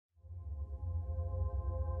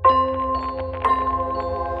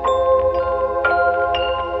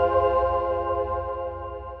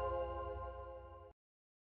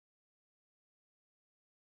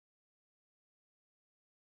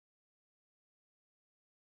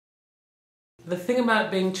The thing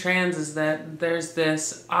about being trans is that there's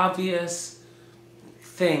this obvious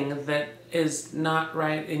thing that is not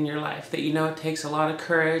right in your life, that you know it takes a lot of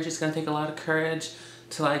courage, it's gonna take a lot of courage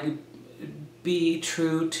to like be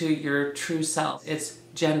true to your true self. It's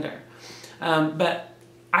gender. But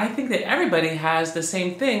I think that everybody has the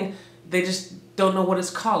same thing, they just don't know what it's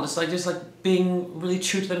called. It's like just like being really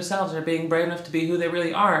true to themselves, or being brave enough to be who they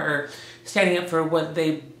really are, or standing up for what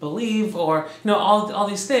they believe, or you know, all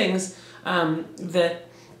these things that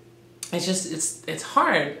it's just it's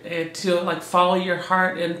hard to like follow your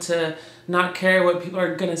heart and to not care what people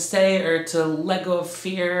are gonna say, or to let go of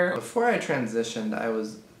fear. Before I transitioned, I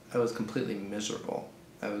was completely miserable.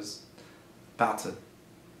 I was about to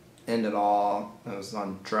end it all. I was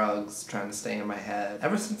on drugs, trying to stay in my head.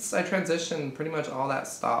 Ever since I transitioned, pretty much all that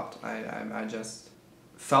stopped. I just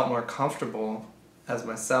felt more comfortable as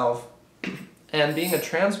myself. And being a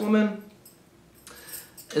trans woman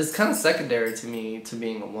is kind of secondary to me, to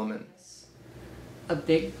being a woman. A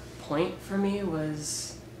big point for me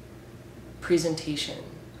was presentation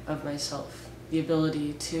of myself. The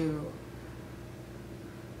ability to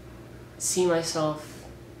see myself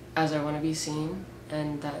as I want to be seen,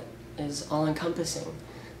 and that is all-encompassing.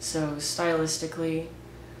 So stylistically,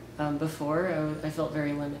 before I felt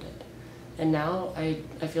very limited, and now I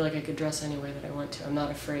feel like I could dress any way that I want to. I'm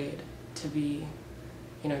not afraid to be,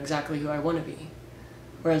 you know, exactly who I want to be.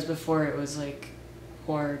 Whereas before it was like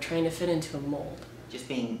more trying to fit into a mold. Just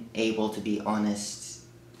being able to be honest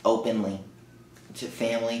openly to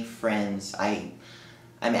family, friends. I'm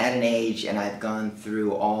at an age and I've gone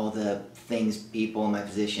through all the things people in my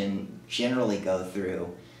position generally go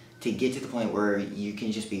through to get to the point where you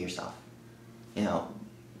can just be yourself. You know,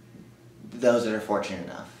 those that are fortunate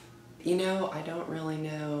enough. You know, I don't really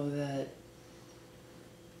know that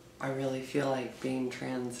I really feel like being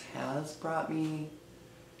trans has brought me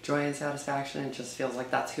joy and satisfaction. It just feels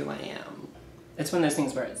like that's who I am. It's one of those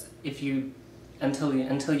things where it's, until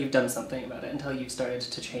you've done something about it, until you've started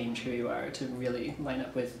to change who you are, to really line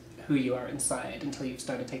up with who you are inside, until you've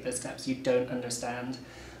started to take those steps, you don't understand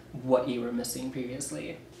what you were missing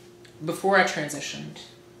previously. Before I transitioned,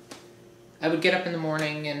 I would get up in the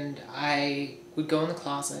morning and I would go in the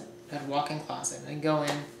closet, I'd walk in the closet, and I'd go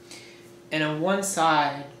in, and on one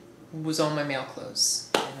side was all my male clothes,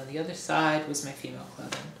 and on the other side was my female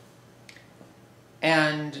clothing.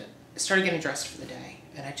 And I started getting dressed for the day,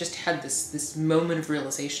 and I just had this moment of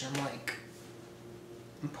realization. I'm like,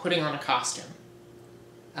 I'm putting on a costume.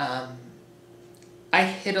 I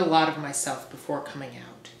hid a lot of myself before coming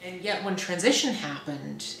out. And yet when transition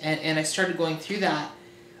happened, and I started going through that,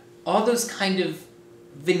 all those kind of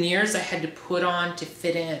veneers I had to put on to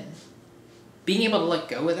fit in, being able to let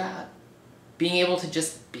go of that, being able to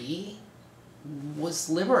just be, was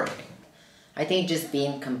liberating. I think just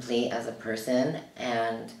being complete as a person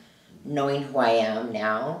and knowing who I am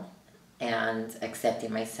now and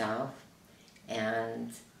accepting myself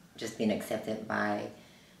and just being accepted by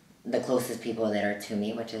the closest people that are to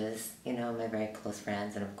me, which is, you know, my very close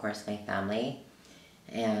friends and of course my family.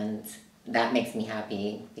 And that makes me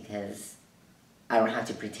happy because I don't have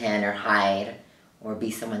to pretend or hide or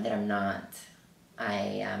be someone that I'm not. I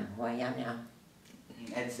am who I am now.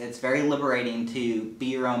 It's very liberating to be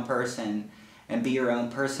your own person and be your own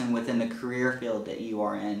person within the career field that you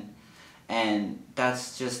are in. And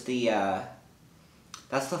that's just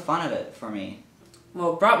that's the fun of it for me.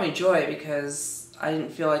 Well, it brought me joy because I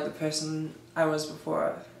didn't feel like the person I was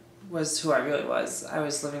before was who I really was. I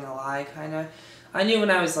was living a lie, kind of. I knew when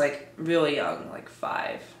I was like really young, like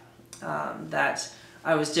 5, that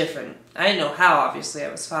I was different. I didn't know how, obviously,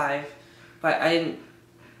 I was 5, but I didn't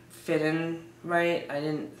fit in right. I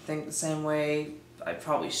didn't think the same way I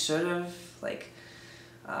probably should have. Like,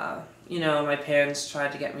 you know, my parents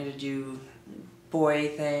tried to get me to do boy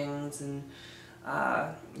things, and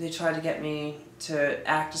they tried to get me to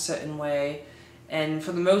act a certain way, and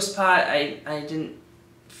for the most part I didn't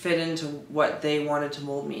fit into what they wanted to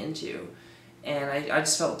mold me into, and I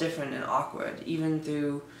just felt different and awkward. Even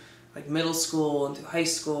through like middle school and through high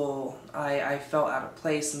school, I felt out of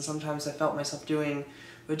place, and sometimes I felt myself doing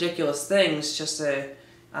ridiculous things just to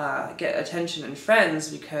get attention and friends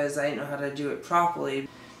because I didn't know how to do it properly.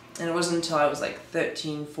 And it wasn't until I was like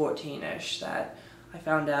 13, 14-ish that I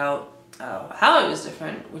found out how I was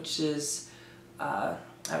different, which is I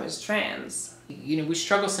was trans. You know, we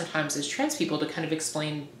struggle sometimes as trans people to kind of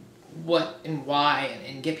explain what and why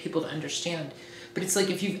and get people to understand. But it's like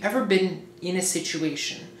if you've ever been in a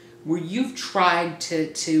situation where you've tried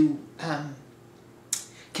to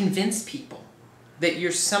convince people that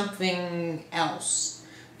you're something else,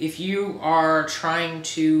 if you are trying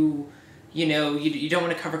to you know, you don't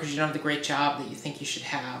want to cover because you don't have the great job that you think you should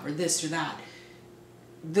have, or this or that.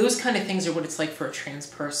 Those kind of things are what it's like for a trans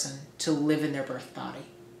person to live in their birth body.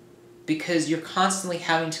 Because you're constantly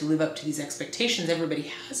having to live up to these expectations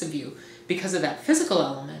everybody has of you because of that physical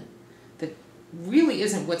element that really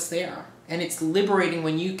isn't what's there. And it's liberating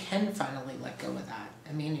when you can finally let go of that.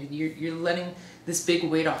 I mean, you're letting this big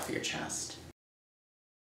weight off your chest.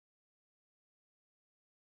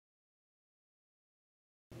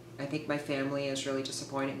 I think my family has really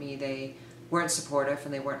disappointed me. They weren't supportive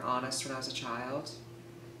and they weren't honest when I was a child.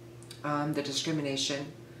 The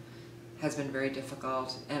discrimination has been very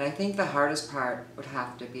difficult, and I think the hardest part would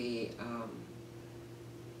have to be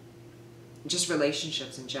just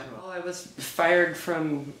relationships in general. Well, I was fired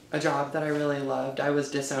from a job that I really loved. I was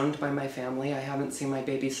disowned by my family. I haven't seen my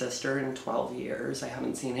baby sister in 12 years. I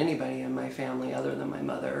haven't seen anybody in my family other than my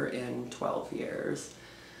mother in 12 years.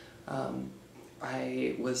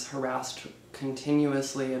 I was harassed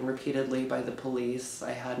continuously and repeatedly by the police.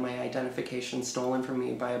 I had my identification stolen from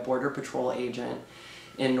me by a Border Patrol agent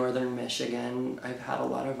in northern Michigan. I've had a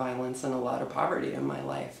lot of violence and a lot of poverty in my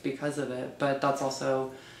life because of it, but that's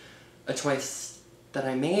also a choice that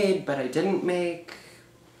I made, but I didn't make.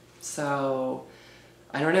 So,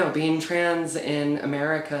 I don't know, being trans in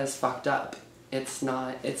America is fucked up. It's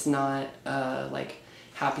not like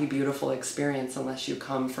happy, beautiful experience unless you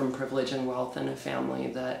come from privilege and wealth and a family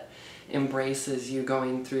that embraces you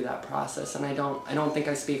going through that process. And I don't think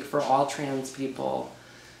I speak for all trans people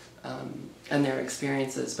and their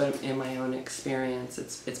experiences, but in my own experience,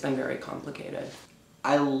 it's been very complicated.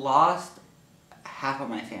 I lost half of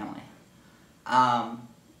my family.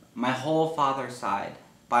 My whole father's side,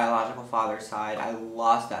 biological father's side, I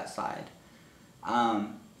lost that side.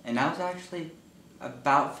 And that was actually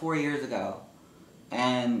about 4 years ago.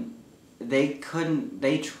 And they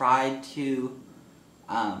tried to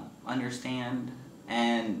understand,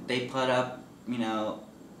 and they put up,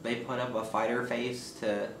 a fighter face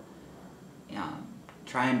to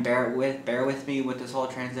try and bear with me with this whole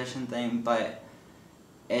transition thing, but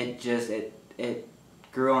it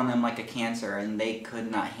grew on them like a cancer, and they could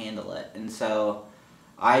not handle it. And so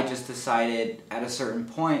I just decided at a certain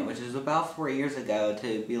point, which is about 4 years ago,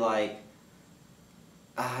 to be like,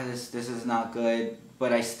 this is not good,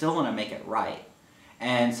 but I still want to make it right.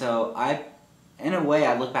 And so in a way,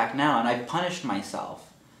 I look back now and I punished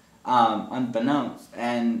myself, unbeknownst,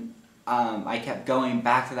 and I kept going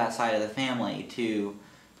back to that side of the family to,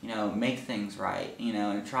 make things right,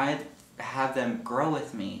 and try to have them grow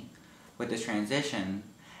with me with this transition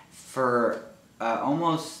for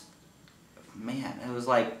almost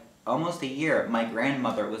a year. My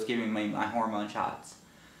grandmother was giving me my hormone shots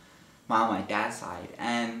on my dad's side,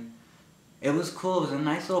 and it was cool. It was a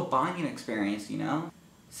nice little bonding experience,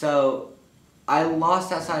 So I lost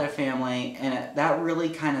that side of family, and that really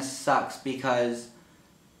kind of sucks because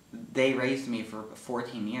they raised me for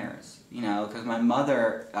 14 years, because my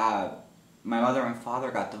mother and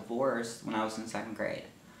father got divorced when I was in 2nd grade.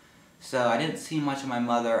 So I didn't see much of my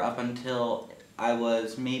mother up until I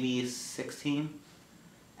was maybe 16.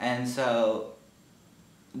 And so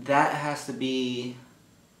that has to be,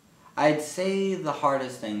 I'd say, the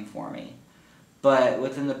hardest thing for me. But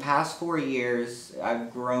within the past 4 years,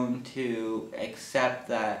 I've grown to accept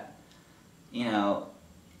that,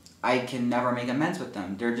 I can never make amends with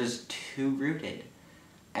them. They're just too rooted.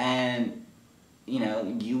 And,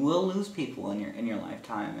 you will lose people in your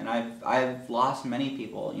lifetime. And I've lost many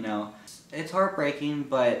people, It's heartbreaking,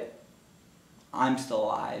 but I'm still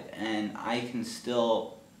alive, and I can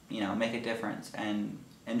still, make a difference and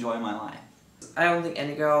enjoy my life. I don't think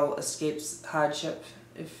any girl escapes hardship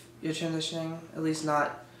if you're transitioning, at least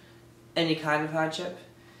not any kind of hardship.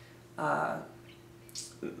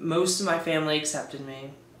 Most of my family accepted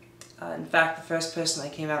me. In fact, the first person I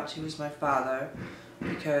came out to was my father,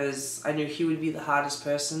 because I knew he would be the hardest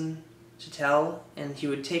person to tell, and he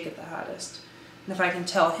would take it the hardest. And if I can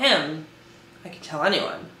tell him, I can tell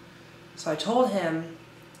anyone. So I told him,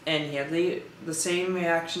 and he had the same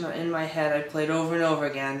reaction in my head I played over and over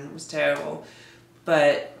again. It was terrible.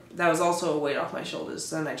 But that was also a weight off my shoulders.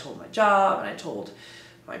 Then I told my job, and I told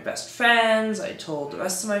my best friends, I told the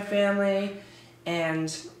rest of my family, and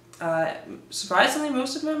surprisingly,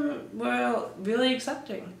 most of them were really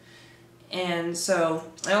accepting. And so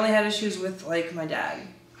I only had issues with, my dad.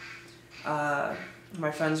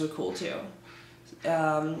 My friends were cool too.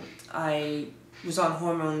 I was on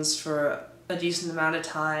hormones for a decent amount of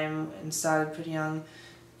time and started pretty young,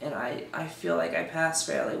 and I feel like I passed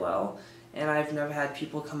fairly well. And I've never had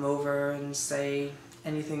people come over and say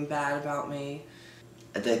anything bad about me.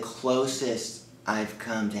 The closest I've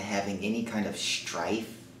come to having any kind of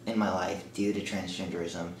strife in my life due to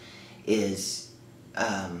transgenderism is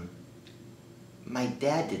my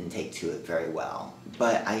dad didn't take to it very well,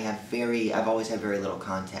 but I've always had very little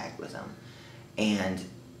contact with him. And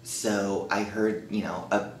so I heard,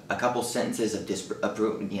 a couple sentences of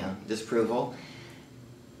disapproval,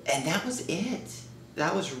 and that was it.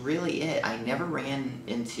 That was really it. I never ran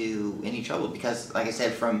into any trouble because, like I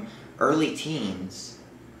said, from early teens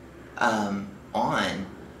on,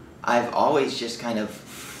 I've always just kind of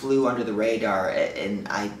flew under the radar, and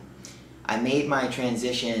I made my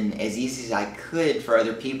transition as easy as I could for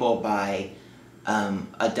other people by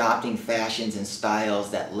adopting fashions and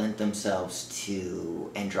styles that lent themselves to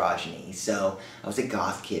androgyny. So I was a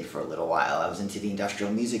goth kid for a little while. I was into the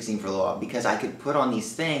industrial music scene for a little while because I could put on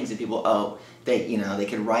these things and people, they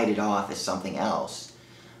could write it off as something else.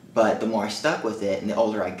 But the more I stuck with it and the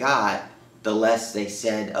older I got, the less they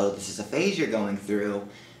said, oh, this is a phase you're going through.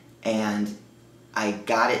 And I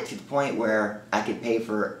got it to the point where I could pay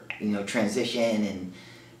for, transition and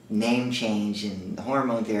name change and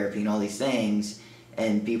hormone therapy and all these things,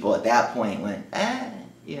 and people at that point went,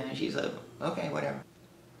 she's like, okay, whatever.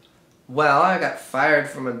 Well, I got fired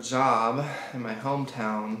from a job in my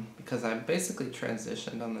hometown because I basically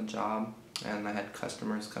transitioned on the job, and I had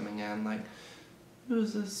customers coming in like,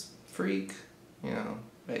 who's this freak?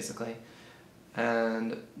 Basically.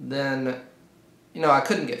 And then, I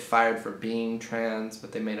couldn't get fired for being trans,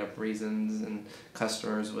 but they made up reasons, and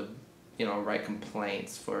customers would, write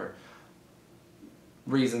complaints for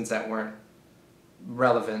reasons that weren't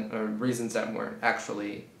relevant or reasons that weren't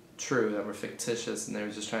actually true, that were fictitious, and they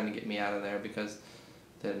were just trying to get me out of there because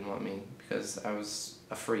they didn't want me, because I was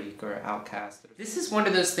a freak or an outcast. This is one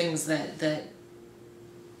of those things that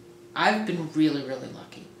I've been really, really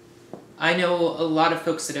lucky. I know a lot of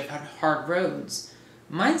folks that have had hard roads.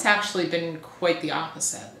 Mine's actually been quite the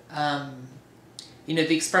opposite.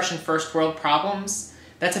 The expression first world problems,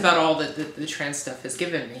 that's about all that the trans stuff has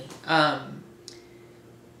given me. I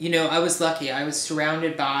was lucky. I was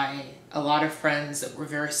surrounded by a lot of friends that were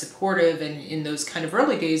very supportive, and in those kind of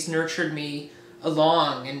early days nurtured me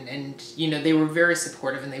along, and they were very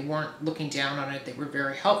supportive, and they weren't looking down on it. They were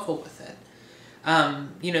very helpful with it.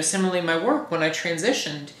 Similarly in my work, when I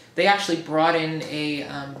transitioned, they actually brought in a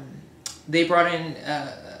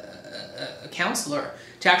counselor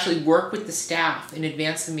to actually work with the staff in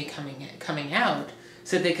advance of me coming out,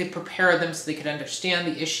 so they could prepare them, so they could understand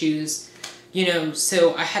the issues.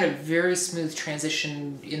 So I had a very smooth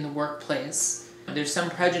transition in the workplace. There's some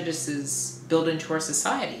prejudices built into our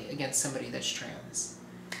society against somebody that's trans.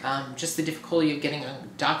 Just the difficulty of getting a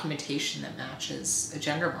documentation that matches a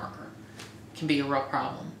gender marker can be a real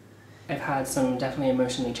problem. I've had some definitely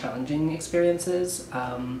emotionally challenging experiences.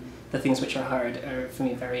 The things which are hard are for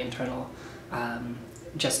me very internal.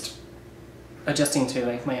 Just adjusting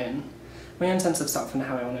to my own sense of self and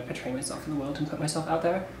how I want to portray myself in the world and put myself out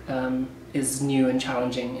there is new and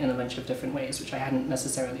challenging in a bunch of different ways, which I hadn't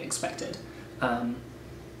necessarily expected.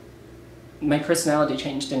 My personality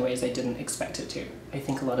changed in ways I didn't expect it to. I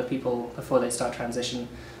think a lot of people, before they start transition,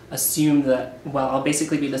 assume that, I'll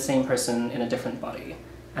basically be the same person in a different body,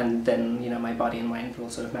 and then, my body and mind will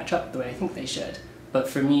sort of match up the way I think they should. But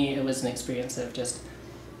for me, it was an experience of just,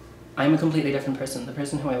 I'm a completely different person. The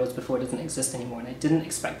person who I was before doesn't exist anymore, and I didn't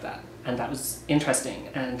expect that. And that was interesting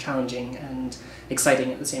and challenging and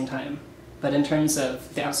exciting at the same time. But in terms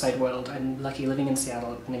of the outside world, I'm lucky living in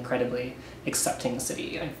Seattle, an incredibly accepting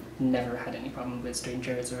city. I've never had any problem with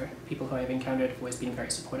strangers or people who I've encountered. Have always been very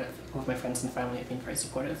supportive. All of my friends and family have been very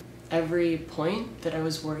supportive. Every point that I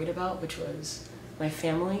was worried about, which was my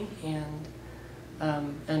family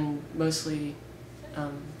and mostly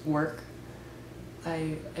work,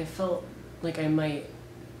 I felt like I might,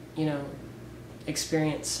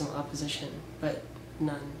 experience some opposition, but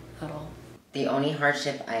none at all. The only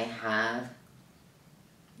hardship I have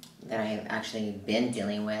that I've actually been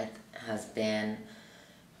dealing with has been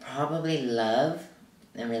probably love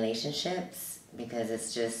and relationships, because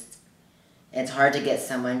it's hard to get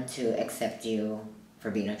someone to accept you for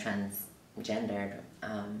being a transgendered.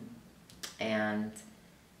 And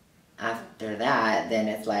after that, then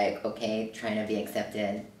it's like, okay, trying to be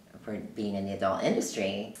accepted for being in the adult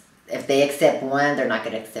industry. If they accept one, they're not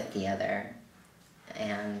going to accept the other.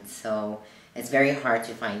 And so it's very hard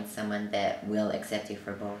to find someone that will accept you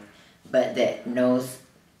for both, but that knows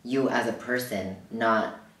you as a person,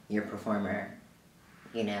 not your performer.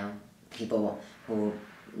 People who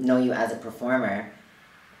know you as a performer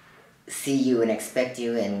see you and expect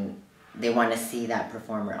you, and they want to see that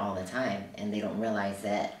performer all the time, and they don't realize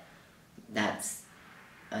that that's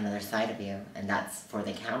another side of you, and that's for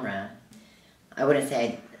the camera. I wouldn't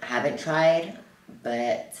say I haven't tried,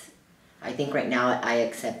 But I think right now I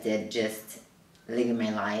accepted just living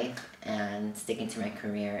my life and sticking to my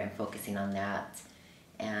career and focusing on that.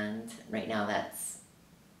 And right now that's,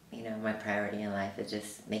 you know, my priority in life is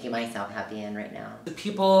just making myself happy in right now. The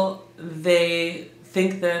people, they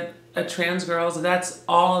think that a trans girl, that's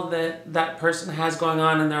all that that person has going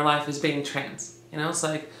on in their life is being trans. You know, it's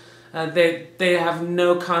like they have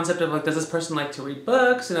no concept of like, does this person like to read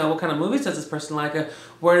books? You know, what kind of movies does this person like?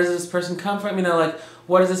 Where does this person come from? You know, like,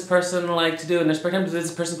 what does this person like to do in their spare time? Does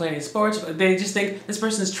this person play any sports? They just think this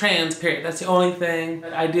person is trans, period. That's the only thing.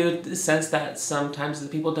 I do sense that sometimes the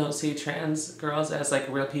people don't see trans girls as like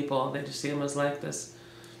real people. They just see them as like this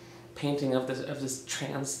painting of this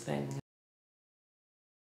trans thing.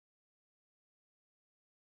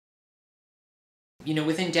 You know,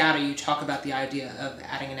 within data, you talk about the idea of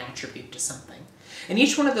adding an attribute to something. And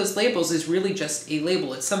each one of those labels is really just a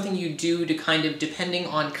label. It's something you do to kind of, depending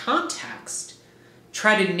on context,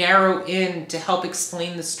 try to narrow in to help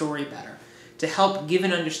explain the story better, to help give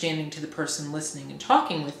an understanding to the person listening and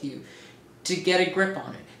talking with you, to get a grip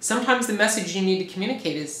on it. Sometimes the message you need to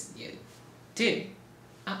communicate is, dude,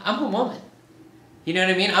 I'm a woman. You know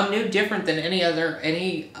what I mean? I'm no different than any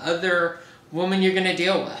other woman you're going to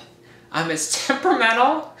deal with. I'm as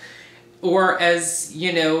temperamental or as,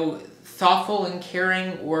 you know, thoughtful and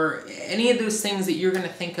caring or any of those things that you're going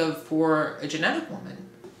to think of for a genetic woman.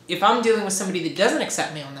 If I'm dealing with somebody that doesn't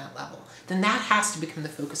accept me on that level, then that has to become the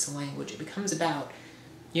focus of language. It becomes about,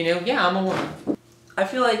 you know, yeah, I'm a woman. I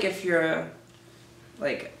feel like if you're,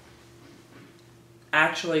 like,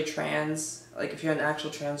 actually trans, like if you're an actual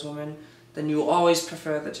trans woman, then you always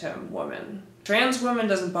prefer the term woman. Trans woman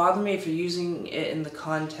doesn't bother me if you're using it in the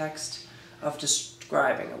context of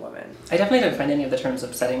describing a woman. I definitely don't find any of the terms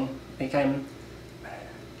upsetting. Like for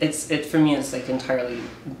me it's like entirely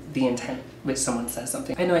the intent which someone says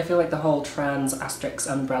something. I know, I feel like the whole trans asterisk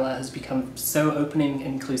umbrella has become so opening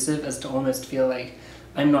and inclusive as to almost feel like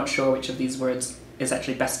I'm not sure which of these words is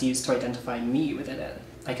actually best used to identify me within it.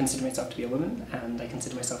 I consider myself to be a woman, and I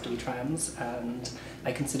consider myself to be trans, and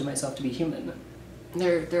I consider myself to be human.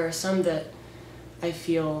 There are some that I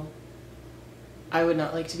feel I would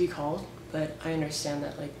not like to be called, but I understand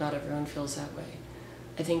that like not everyone feels that way.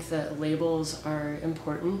 I think that labels are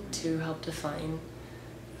important to help define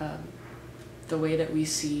the way that we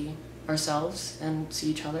see ourselves and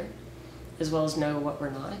see each other, as well as know what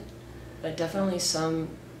we're not. But definitely some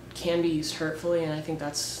can be used hurtfully, and I think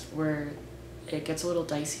that's where it gets a little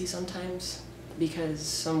dicey sometimes, because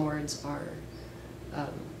some words are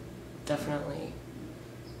definitely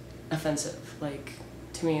offensive. Like,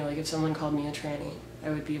 to me, like if someone called me a tranny, I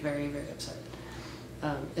would be very, very upset.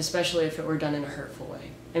 Especially if it were done in a hurtful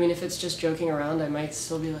way. I mean, if it's just joking around, I might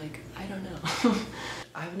still be like, I don't know.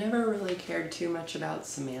 I've never really cared too much about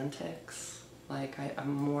semantics. Like,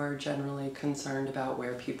 I'm more generally concerned about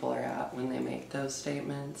where people are at when they make those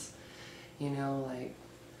statements. You know, like,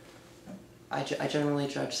 I generally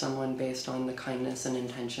judge someone based on the kindness and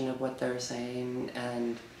intention of what they're saying,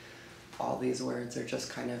 and all these words are just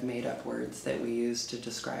kind of made up words that we use to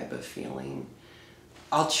describe a feeling.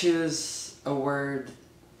 I'll choose a word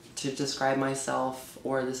to describe myself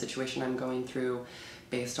or the situation I'm going through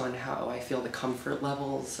based on how I feel the comfort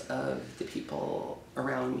levels of the people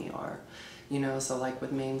around me are. You know, so like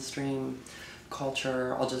with mainstream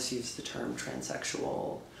culture, I'll just use the term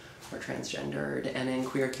transsexual or transgendered, and in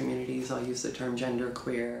queer communities, I'll use the term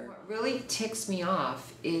genderqueer. What really ticks me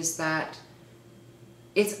off is that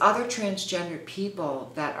it's other transgendered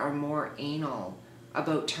people that are more anal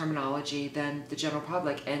about terminology than the general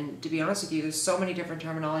public. And to be honest with you, there's so many different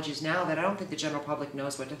terminologies now that I don't think the general public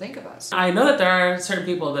knows what to think of us. I know that there are certain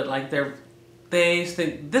people that like they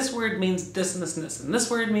think this word means this and this and this, and this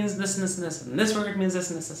word means this and this and this, and this word means this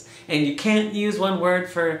and this and this, and you can't use one word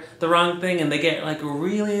for the wrong thing, and they get like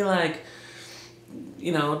really like,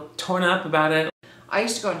 you know, torn up about it. I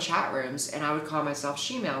used to go in chat rooms and I would call myself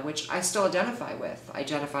she-male, which I still identify with. I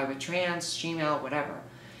identify with trans, she-male, whatever.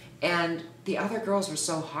 And the other girls were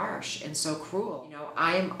so harsh and so cruel. You know,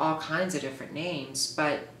 I'm all kinds of different names,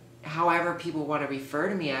 but however people want to refer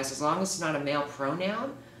to me as long as it's not a male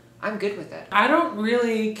pronoun, I'm good with it. I don't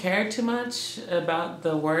really care too much about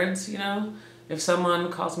the words, you know. If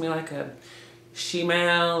someone calls me like a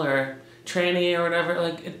she-male or tranny or whatever,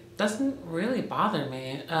 like, it doesn't really bother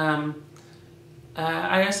me.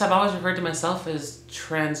 I guess I've always referred to myself as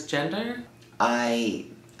transgender. I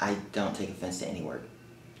don't take offense to any word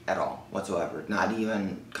at all, whatsoever. Not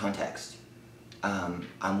even context. I'm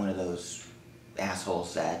one of those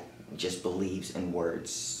assholes that just believes in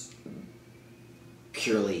words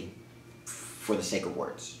purely for the sake of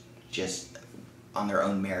words. Just on their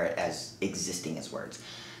own merit as existing as words.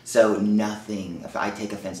 So nothing, if I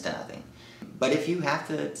take offense to nothing. But if you have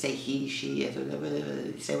to say he, she,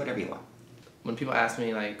 say whatever you want. When people ask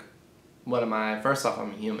me, like, what am I? First off,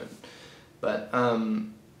 I'm a human. But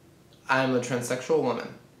I'm a transsexual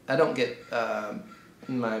woman. I don't get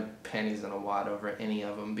my panties in a wad over any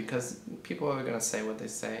of them because people are going to say what they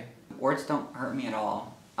say. Words don't hurt me at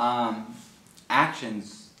all.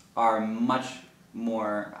 Actions are much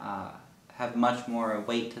more, have much more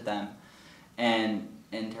weight to them, and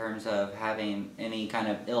in terms of having any kind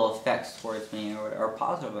of ill effects towards me or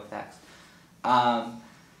positive effects.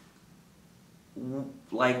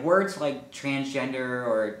 Like words like transgender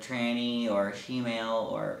or tranny or she-male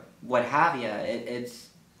or what have you,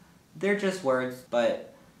 they're just words,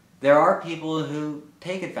 but there are people who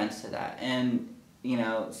take offense to that, and you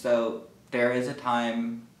know, so there is a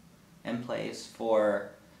time and place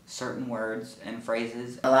for certain words and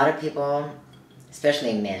phrases. A lot of people,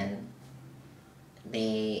 especially men,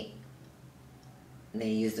 they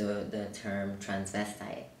use the term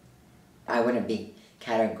transvestite. I wouldn't be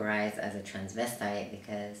categorized as a transvestite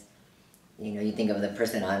because, you know, you think of the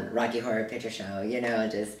person on Rocky Horror Picture Show, you know,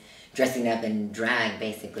 just dressing up in drag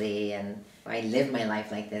basically, and I live my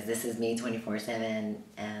life like this. This is me 24/7,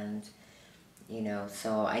 and you know,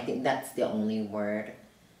 so I think that's the only word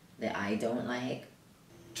that I don't like.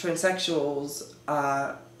 Transsexuals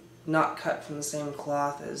are not cut from the same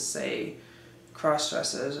cloth as, say,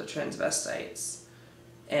 cross-dressers or transvestites,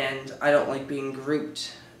 and I don't like being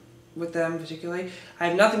grouped with them particularly. I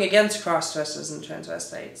have nothing against cross-dressers and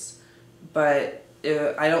transvestites, but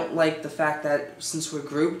I don't like the fact that since we're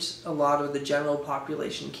grouped, a lot of the general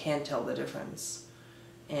population can't tell the difference,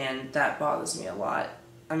 and that bothers me a lot.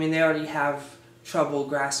 I mean, they already have trouble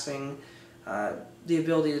grasping the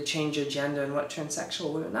ability to change your gender and what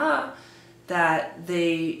transsexual women are, that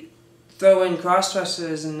they throw in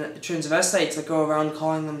cross-dressers and transvestites that go around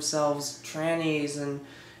calling themselves trannies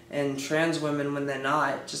and trans women when they're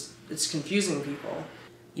not. Just, it's confusing people.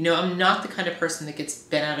 You know, I'm not the kind of person that gets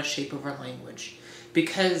bent out of shape over language.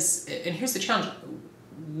 Because, and here's the challenge,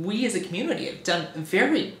 we as a community have done a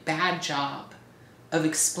very bad job of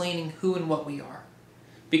explaining who and what we are.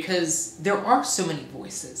 Because there are so many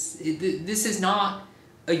voices. This is not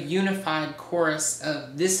a unified chorus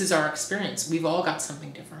of this is our experience. We've all got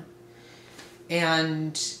something different.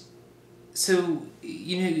 And so,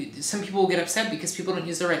 you know, some people will get upset because people don't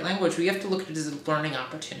use the right language. We have to look at it as a learning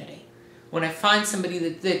opportunity. When I find somebody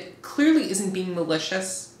that clearly isn't being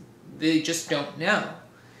malicious, they just don't know,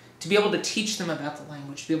 to be able to teach them about the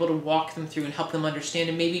language, to be able to walk them through and help them understand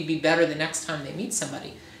and maybe be better the next time they meet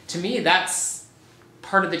somebody. To me, that's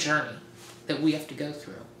part of the journey that we have to go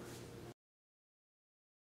through.